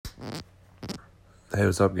Hey,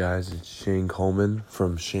 what's up, guys? It's Shane Coleman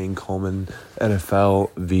from Shane Coleman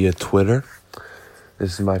NFL via Twitter.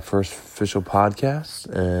 This is my first official podcast,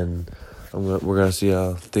 and we're going to see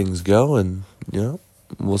how things go, and,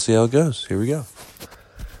 we'll see how it goes. Here we go.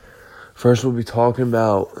 First, we'll be talking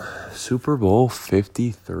about Super Bowl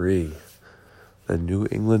 53, the New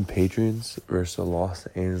England Patriots versus the Los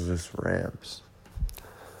Angeles Rams.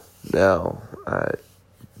 Now,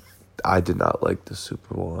 I did not like the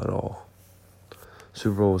Super Bowl at all.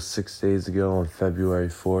 Super Bowl was 6 days ago on February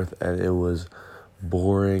 4th, and it was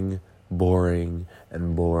boring. The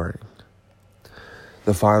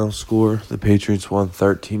final score, the Patriots won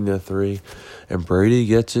 13-3, and Brady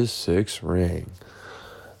gets his 6th ring.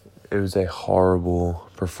 It was a horrible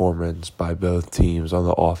performance by both teams on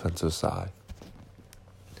the offensive side.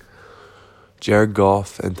 Jared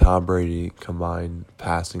Goff and Tom Brady combined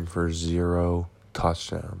passing for 0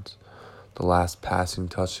 touchdowns. The last passing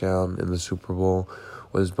touchdown in the Super Bowl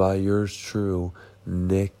was by yours true,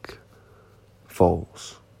 Nick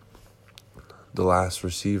Foles. The last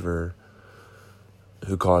receiver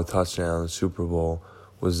who caught a touchdown in the Super Bowl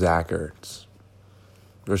was Zach Ertz,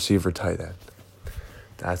 receiver tight end.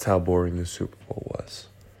 That's how boring the Super Bowl was.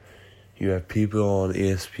 You have people on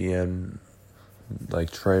ESPN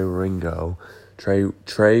like Trey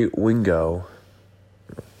Wingo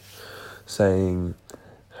saying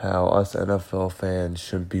how us NFL fans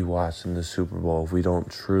shouldn't be watching the Super Bowl if we don't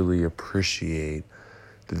truly appreciate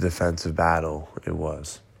the defensive battle it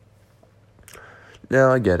was.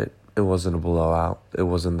 Now, I get it. It wasn't a blowout. It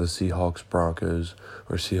wasn't the Seahawks-Broncos,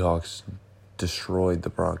 or Seahawks destroyed the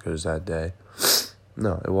Broncos that day.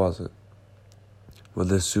 No, it wasn't. But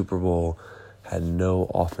this Super Bowl had no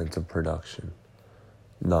offensive production.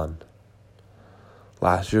 None.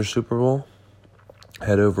 Last year's Super Bowl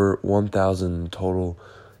had over 1,000 total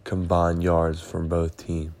combined yards from both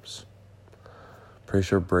teams. Pretty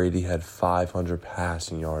sure Brady had 500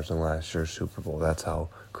 passing yards in last year's Super Bowl. That's how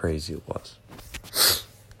crazy it was.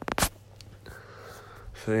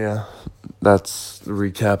 So yeah, that's the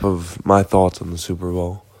recap of my thoughts on the Super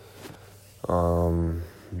Bowl.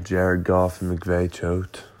 Jared Goff and McVay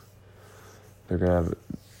choked.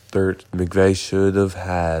 McVay should have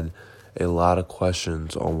had a lot of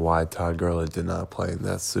questions on why Todd Gurley did not play in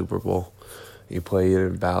that Super Bowl. He played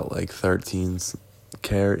about 13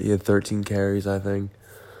 carries, I think.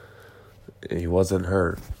 He wasn't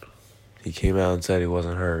hurt. He came out and said he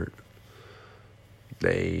wasn't hurt.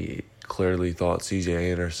 They clearly thought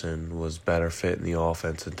C.J. Anderson was better fit in the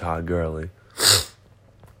offense than Todd Gurley. If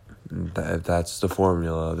that's the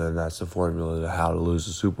formula, then that's the formula to how to lose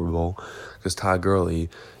the Super Bowl. Because Todd Gurley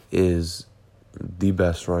is the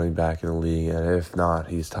best running back in the league, and if not,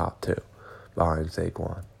 he's top 2 behind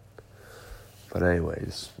Saquon. But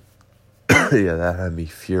anyways, yeah, that had me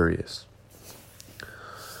furious.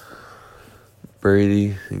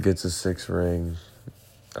 Brady gets a 6th ring.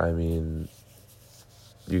 I mean,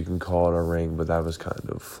 you can call it a ring, but that was kind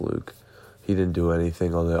of fluke. He didn't do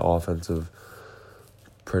anything on the offensive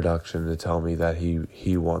production to tell me that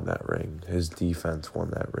he won that ring. His defense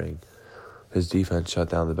won that ring. His defense shut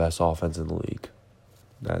down the best offense in the league.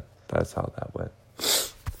 That's how that went.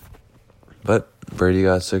 But Brady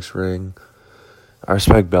got a 6th ring. I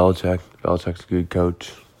respect Belichick. Belichick's a good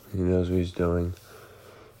coach. He knows what he's doing.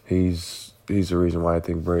 He's the reason why I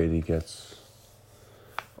think Brady gets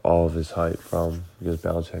all of his hype from, because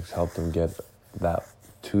Belichick's helped him get that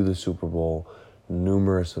to the Super Bowl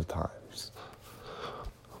numerous of times.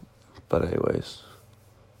 But anyways,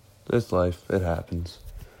 it's life. It happens.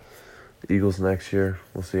 Eagles next year.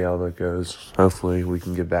 We'll see how that goes. Hopefully we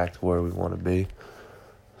can get back to where we want to be.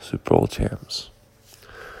 Super Bowl champs.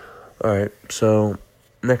 Alright, so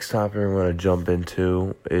next topic I'm going to jump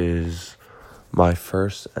into is my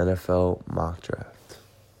first NFL mock draft.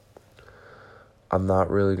 I'm not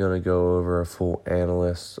really going to go over a full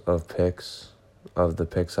analysis of the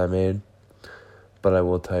picks I made, but I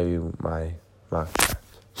will tell you my mock draft.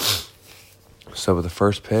 So with the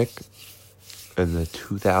first pick in the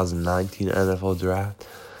 2019 NFL draft,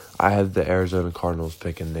 I have the Arizona Cardinals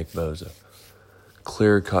picking Nick Bosa.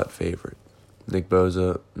 Clear-cut favorite. Nick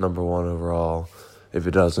Bosa, number 1 overall. If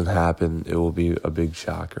it doesn't happen, it will be a big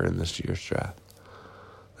shocker in this year's draft.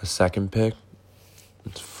 The second pick,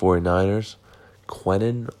 it's 49ers,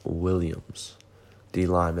 Quinnen Williams, D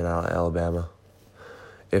lineman out of Alabama.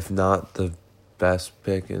 If not the best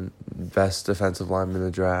pick and best defensive lineman in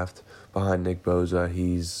the draft, behind Nick Bosa,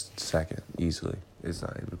 he's second, easily. It's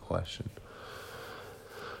not even a question.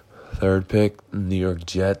 Third pick, New York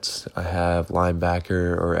Jets. I have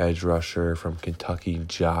linebacker or edge rusher from Kentucky,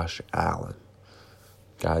 Josh Allen.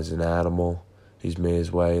 Guy's an animal. He's made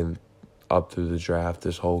his way up through the draft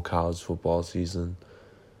this whole college football season.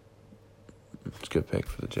 It's a good pick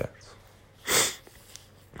for the Jets.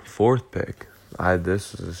 Fourth pick,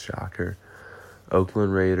 this was a shocker.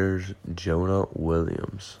 Oakland Raiders, Jonah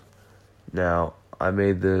Williams. Now, I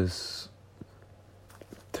made this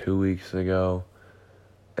 2 weeks ago,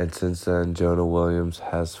 and since then, Jonah Williams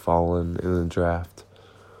has fallen in the draft.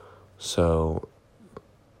 So,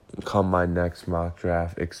 come my next mock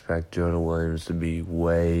draft, expect Jonah Williams to be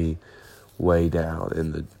way, way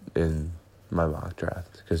down in my mock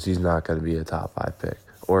draft, because he's not going to be a top 5 pick,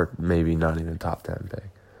 or maybe not even top 10 pick.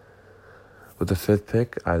 With the 5th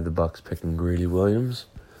pick, I have the Bucs picking Greedy Williams.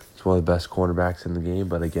 He's one of the best cornerbacks in the game,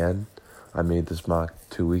 but again, I made this mock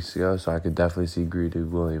 2 weeks ago, so I could definitely see Greedy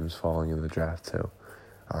Williams falling in the draft too.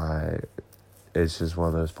 It's just one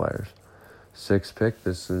of those players. 6th pick,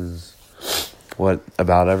 this is what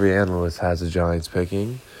about every analyst has the Giants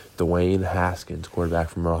picking. Dwayne Haskins, quarterback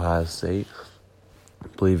from Ohio State. I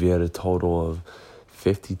believe he had a total of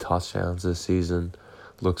 50 touchdowns this season.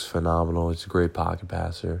 Looks phenomenal. He's a great pocket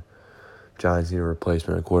passer. Giants need a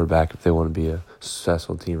replacement at quarterback if they want to be a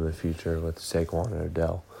successful team in the future with Saquon and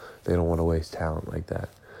Odell. They don't want to waste talent like that.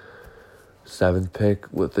 7th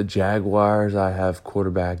pick with the Jaguars, I have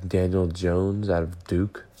quarterback Daniel Jones out of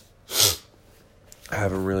Duke. I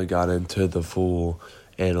haven't really got into the full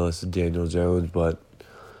analyst of Daniel Jones, but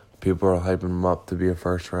people are hyping him up to be a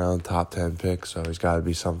first-round top 10 pick, so he's got to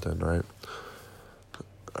be something, right?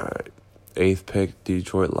 All right. 8th pick,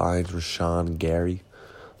 Detroit Lions, Rashawn Gary.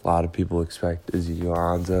 A lot of people expect Ezekiel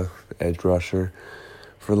Ansah, edge rusher,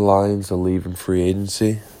 for the Lions to leave in free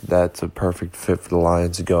agency. That's a perfect fit for the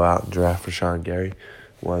Lions to go out and draft Rashawn Gary,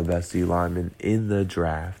 one of the best D linemen in the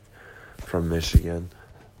draft from Michigan.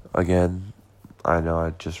 Again, I know I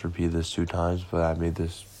just repeated this 2 times, but I made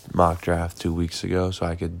this mock draft 2 weeks ago, so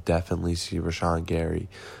I could definitely see Rashawn Gary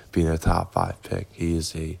being a top 5 pick. He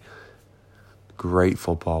is a great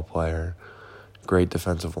football player, great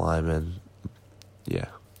defensive lineman. Yeah.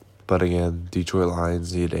 But again, Detroit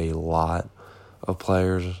Lions need a lot of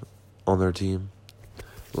players on their team.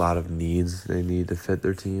 A lot of needs they need to fit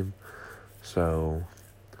their team. So,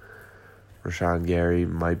 Rashawn Gary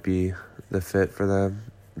might be the fit for them.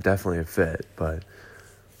 Definitely a fit, but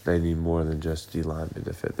they need more than just D linemen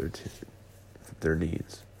to fit their team, their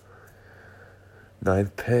needs.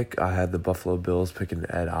 9th pick, I had the Buffalo Bills picking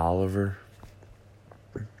Ed Oliver.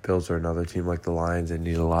 Bills are another team like the Lions. They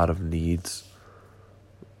need a lot of needs.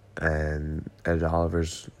 And Ed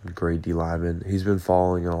Oliver's a great D lineman. He's been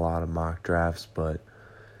following in a lot of mock drafts, but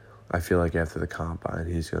I feel like after the combine,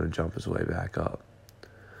 he's going to jump his way back up.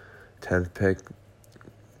 10th pick,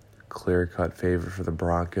 clear-cut favorite for the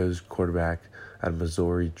Broncos, quarterback out of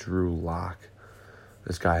Missouri, Drew Lock.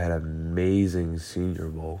 This guy had an amazing Senior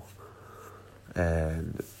Bowl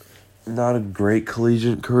and not a great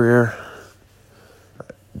collegiate career,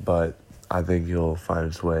 but I think he'll find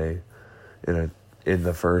his way in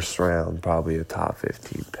the first round, probably a top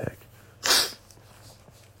 15 pick.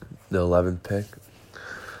 The 11th pick,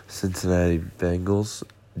 Cincinnati Bengals,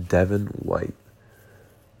 Devin White.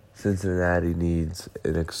 Cincinnati needs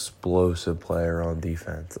an explosive player on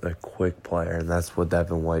defense, a quick player, and that's what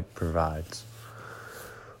Devin White provides.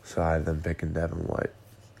 So I have them picking Devin White.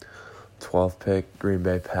 12th pick, Green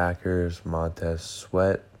Bay Packers, Montez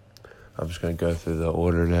Sweat. I'm just going to go through the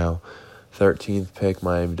order now. 13th pick,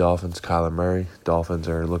 Miami Dolphins, Kyler Murray. Dolphins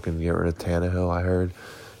are looking to get rid of Tannehill, I heard,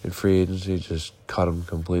 in free agency. Just cut him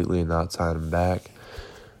completely and not sign him back.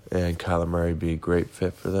 And Kyler Murray would be a great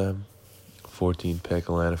fit for them. 14th pick,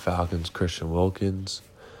 Atlanta Falcons, Christian Wilkins.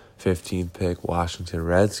 15th pick, Washington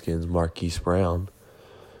Redskins, Marquise Brown.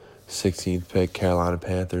 16th pick, Carolina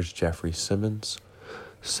Panthers, Jeffrey Simmons.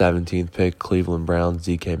 17th pick, Cleveland Browns,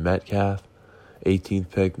 DK Metcalf.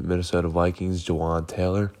 18th pick, Minnesota Vikings, Jawan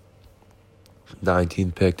Taylor.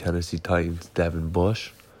 19th pick, Tennessee Titans, Devin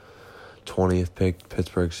Bush. 20th pick,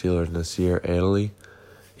 Pittsburgh Steelers, Nasir Adderley.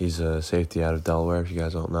 He's a safety out of Delaware, if you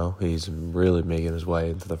guys don't know. He's really making his way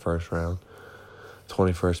into the first round.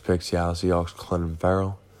 21st pick, Seattle Seahawks, Clelin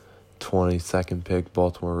Ferrell. 22nd pick,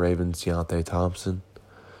 Baltimore Ravens, Deontay Thompson.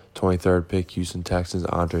 23rd pick, Houston Texans,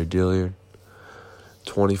 Andre Dillard.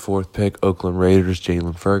 24th pick, Oakland Raiders,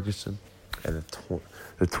 Jalen Ferguson. And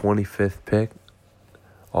the 25th pick,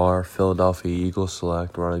 our Philadelphia Eagles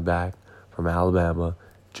select running back from Alabama,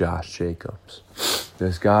 Josh Jacobs.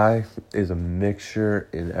 This guy is a mixture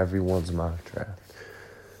in everyone's mock draft.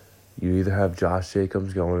 You either have Josh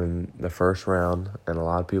Jacobs going in the first round, and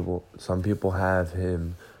some people have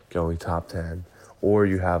him going top 10, or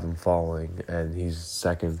you have him falling, and he's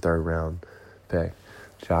second, third round pick.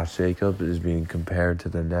 Josh Jacobs is being compared to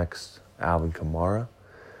the next Alvin Kamara.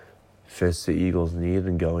 fits the Eagles' need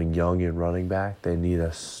and going young and running back. They need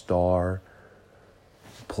a star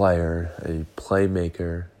player, a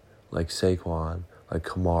playmaker like Saquon, like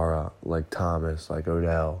Kamara, like Thomas, like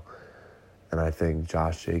Odell. And I think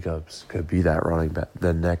Josh Jacobs could be that running back,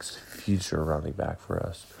 the next future running back for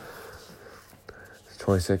us.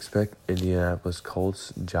 26th pick, Indianapolis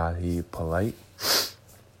Colts, Jahi Polite.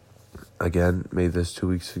 Again, made this 2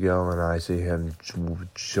 weeks ago, and I see him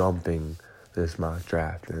jumping this mock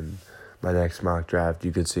draft. And my next mock draft,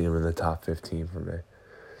 you could see him in the top 15 for me.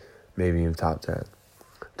 Maybe even top 10.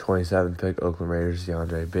 27th pick, Oakland Raiders,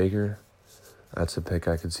 DeAndre Baker. That's a pick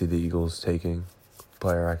I could see the Eagles taking.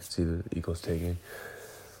 Player I could see the Eagles taking.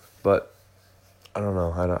 But I don't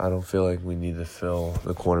know. I don't feel like we need to fill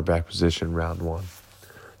the cornerback position round 1.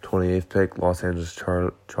 28th pick, Los Angeles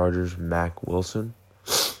Chargers, Mack Wilson.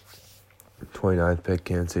 29th pick,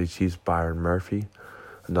 Kansas City Chiefs, Byron Murphy.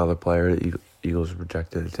 Another player the Eagles are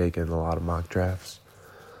projected to take in a lot of mock drafts.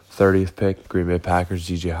 30th pick, Green Bay Packers,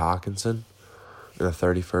 DJ Hawkinson. And the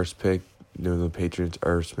 31st pick, New England Patriots,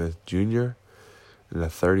 Irv Smith Jr. And the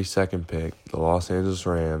 32nd pick, the Los Angeles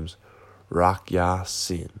Rams, Rock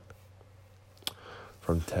Ya-Sin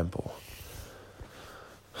from Temple.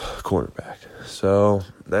 Cornerback. So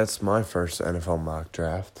that's my first NFL mock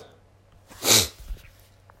draft.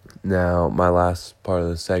 Now, my last part of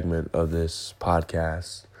the segment of this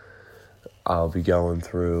podcast, I'll be going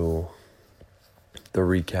through the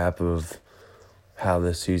recap of how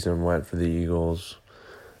this season went for the Eagles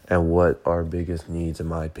and what our biggest needs, in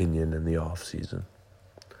my opinion, in the offseason.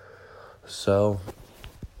 So,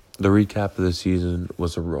 the recap of the season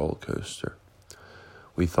was a roller coaster.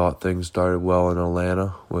 We thought things started well in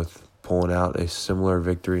Atlanta with pulling out a similar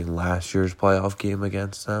victory in last year's playoff game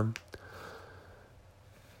against them.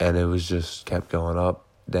 And it was just kept going up,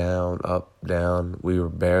 down. We were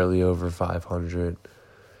barely over 500.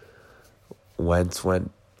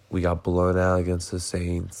 We got blown out against the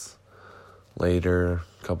Saints. Later,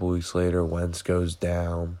 a couple weeks later, Wentz goes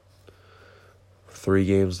down. 3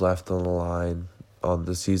 games left on the line, on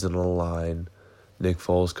the season on the line. Nick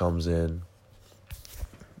Foles comes in.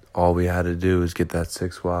 All we had to do is get that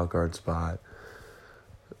 6th wildcard spot.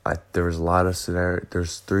 There was a lot of scenarios.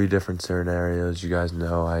 There's 3 different scenarios. You guys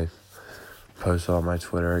know I posted on my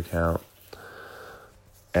Twitter account.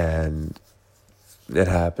 And it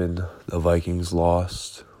happened. The Vikings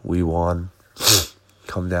lost. We won.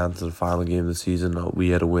 Come down to the final game of the season. We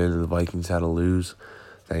had to win and the Vikings had to lose.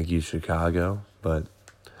 Thank you, Chicago. But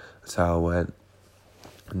that's how it went.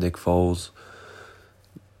 Nick Foles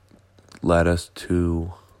led us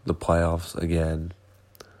to the playoffs again.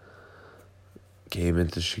 Came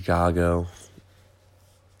into Chicago.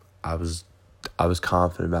 I was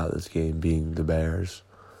confident about this game being the Bears.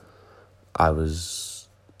 I was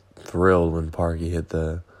thrilled when Parkey hit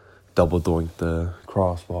the double doink the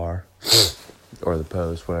crossbar or the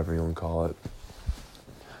post, whatever you want to call it.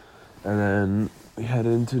 And then we head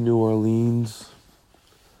into New Orleans.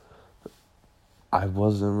 I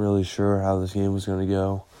wasn't really sure how this game was going to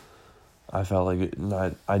go. I felt like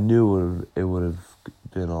I knew it would have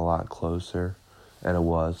been a lot closer. And it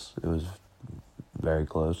was. It was very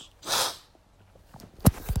close.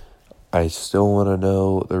 I still want to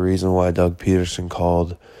know the reason why Doug Peterson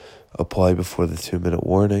called a play before the 2-minute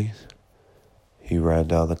warning. He ran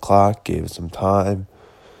down the clock, gave it some time,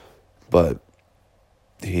 but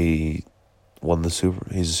he won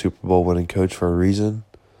he's a Super Bowl winning coach for a reason.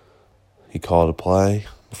 He called a play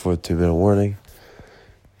before the 2-minute warning.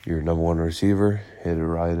 Your number 1 receiver hit it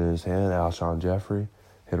right in his hand, Alshon Jeffrey.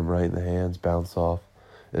 Hit him right in the hands, bounce off,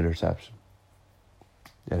 interception.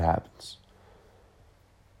 It happens.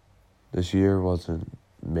 This year wasn't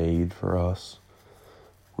made for us.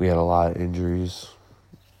 We had a lot of injuries.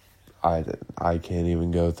 I can't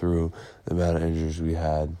even go through the amount of injuries we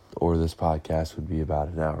had, or this podcast would be about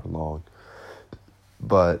an hour long.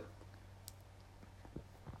 But,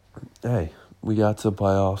 hey, we got to the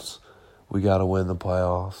playoffs. We got to win the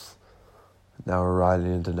playoffs. Now we're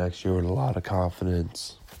riding into next year with a lot of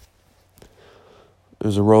confidence. It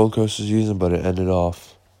was a roller coaster season, but it ended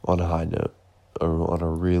off on a high note, or on a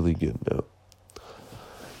really good note.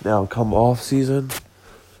 Now, come off season,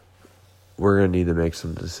 we're going to need to make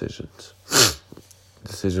some decisions.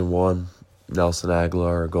 Decision 1, Nelson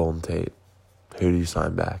Aguilar or Golden Tate. Who do you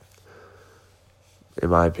sign back? In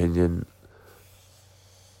my opinion,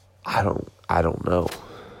 I don't know.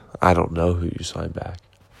 I don't know who you sign back.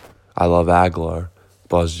 I love Aguilar.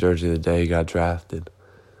 Buzz jersey the day he got drafted.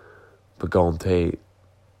 But Golden Tate,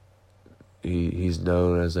 he's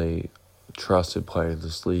known as a trusted player in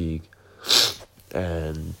this league.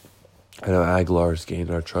 And I know Aguilar's gained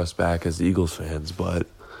our trust back as Eagles fans, but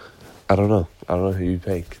I don't know. I don't know who you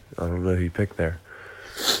pick. I don't know who you pick there.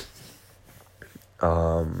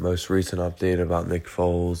 Most recent update about Nick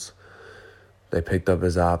Foles. They picked up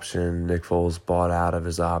his option. Nick Foles bought out of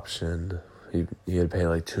his option. He had to pay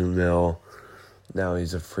like $2 million. Now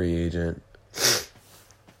he's a free agent.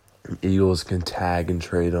 Eagles can tag and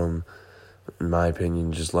trade him. In my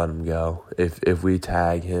opinion, just let him go. If we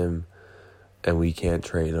tag him and we can't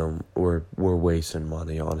trade him, we're wasting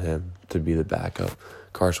money on him to be the backup.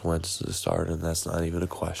 Carson Wentz is the starter, and that's not even a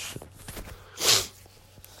question.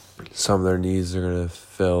 Some of their needs they're going to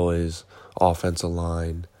fill is offensive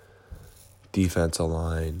line, defensive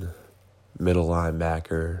line, middle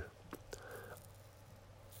linebacker,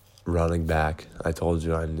 running back. I told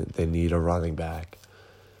you they need a running back.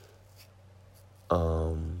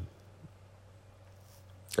 And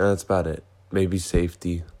that's about it. Maybe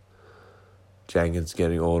safety. Jenkins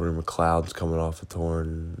getting older. McLeod's coming off a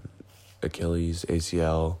torn Achilles,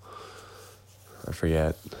 ACL. I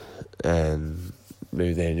forget. And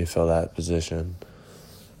maybe they need to fill that position.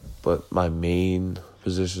 But my main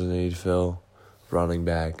positions they need to fill, running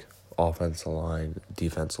back, offensive line,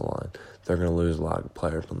 defensive line. They're going to lose a lot of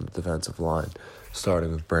players on the defensive line,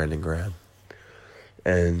 starting with Brandon Graham.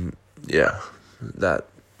 And, yeah,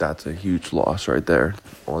 that's a huge loss right there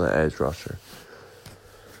on the edge rusher.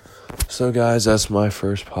 So, guys, that's my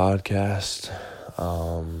first podcast.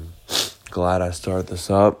 Glad I started this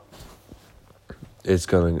up. It's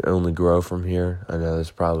going to only grow from here. I know this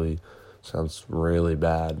probably sounds really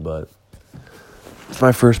bad, but it's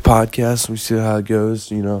my first podcast. We see how it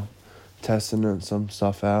goes, testing some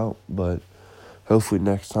stuff out. But hopefully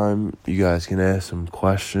next time you guys can ask some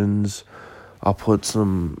questions. I'll put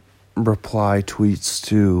some reply tweets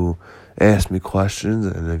to ask me questions.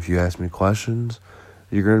 And if you ask me questions,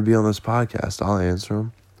 you're going to be on this podcast. I'll answer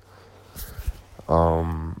them.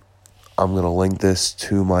 I'm going to link this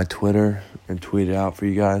to my Twitter and tweet it out for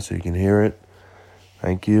you guys so you can hear it.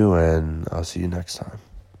 Thank you, and I'll see you next time.